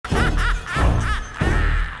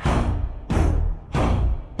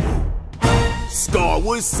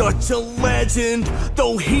was such a legend.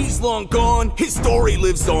 Though he's long gone, his story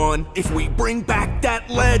lives on. If we bring back that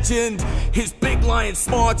legend, his big lion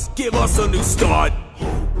smarts give us a new start.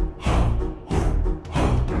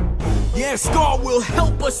 Yeah, Scar will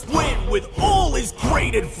help us win with all his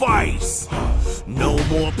great advice. No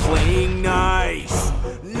more playing nice.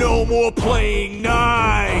 No more playing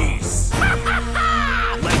nice.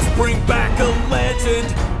 Let's bring back a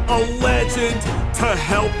legend to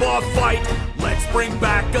help our fight. Let's bring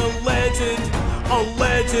back a legend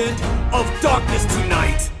of darkness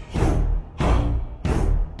tonight.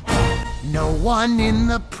 No one in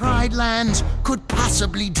the Pride Lands could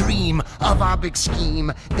possibly dream of our big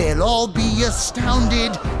scheme. They'll all be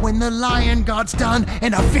astounded when the Lion Guard's done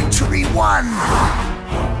and a victory won.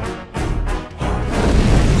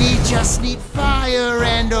 We just need fire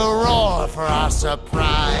and a roar for our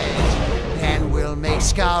surprise, and we'll make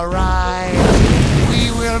Scar rise. We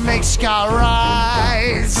will make Scar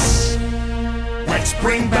rise. Let's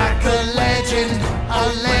bring back a legend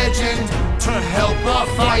to help our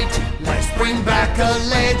fight. Let's bring back a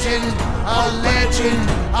legend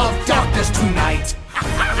of darkness tonight.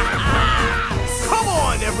 Come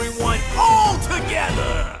on, everyone, all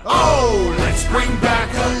together! Oh, let's bring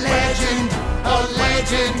back a legend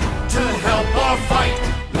to help our fight.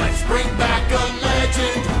 Let's bring back a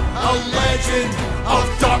legend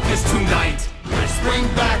Of darkness tonight. Let's bring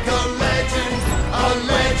back a legend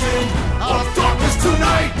of darkness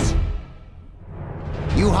tonight.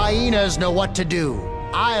 You hyenas know what to do.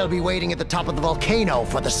 I'll be waiting at the top of the volcano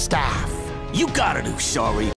for the staff. You gotta do, Shari.